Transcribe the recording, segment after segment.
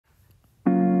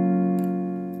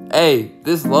Hey,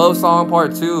 this love song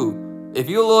part 2. If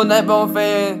you a little Neckbone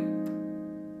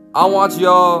fan, I want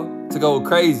y'all to go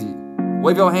crazy.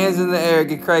 Wave your hands in the air,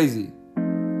 get crazy.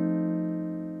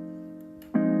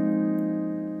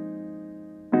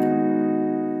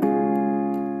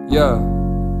 Yeah,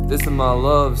 this is my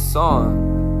love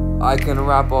song. I can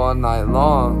rap all night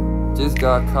long. Just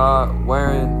got caught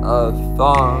wearing a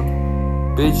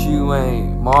thong. Bitch, you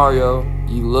ain't Mario,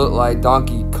 you look like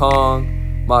Donkey Kong.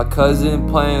 My cousin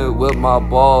playing with my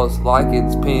balls like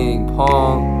it's ping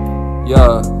pong.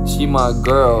 Yeah, she my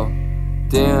girl.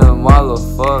 Damn, why the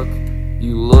fuck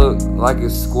you look like a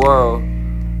squirrel?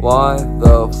 Why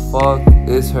the fuck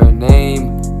is her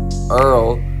name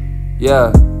Earl?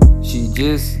 Yeah, she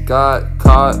just got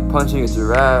caught punching a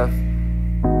giraffe.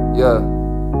 Yeah.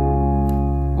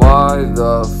 Why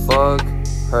the fuck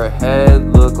her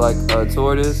head look like a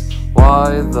tortoise?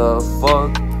 Why the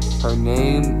fuck her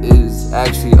name is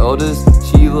actually Otis?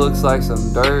 She looks like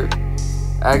some dirt.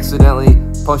 Accidentally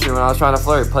punched her when I was trying to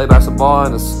flirt. Play basketball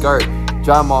in a skirt.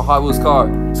 Drive my Hot Wheels car.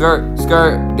 Skirt,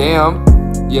 skirt, damn.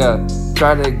 Yeah,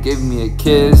 tried to give me a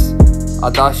kiss. I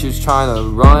thought she was trying to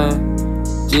run.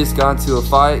 Just got into a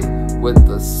fight with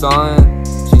the sun.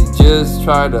 She just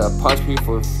tried to punch me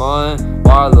for fun.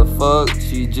 Why the fuck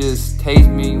she just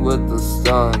tased me with the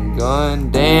stun gun?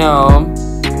 Damn.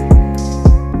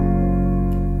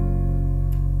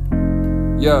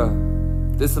 Yeah,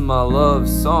 this is my love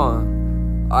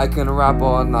song. I can rap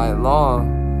all night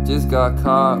long. Just got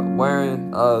caught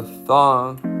wearing a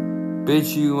thong.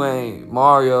 Bitch, you ain't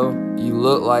Mario, you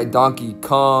look like Donkey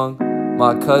Kong.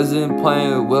 My cousin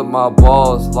playing with my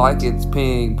balls like it's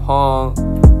ping pong.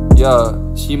 Yeah,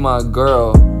 she my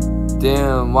girl.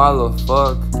 Damn, why the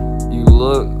fuck you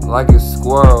look like a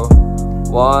squirrel?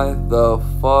 Why the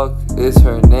fuck is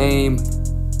her name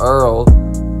Earl?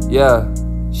 Yeah,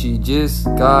 she just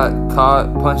got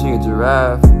caught punching a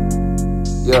giraffe.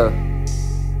 Yeah.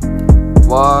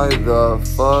 Why the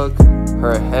fuck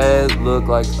her head look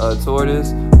like a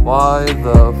tortoise? Why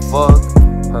the fuck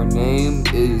her name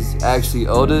is actually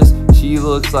Otis? She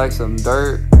looks like some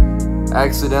dirt.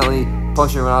 Accidentally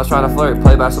punched her when I was trying to flirt.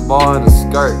 Play basketball in a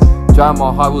skirt. Drive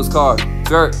my Hot Wheels car.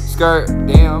 Skirt, skirt,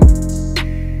 damn.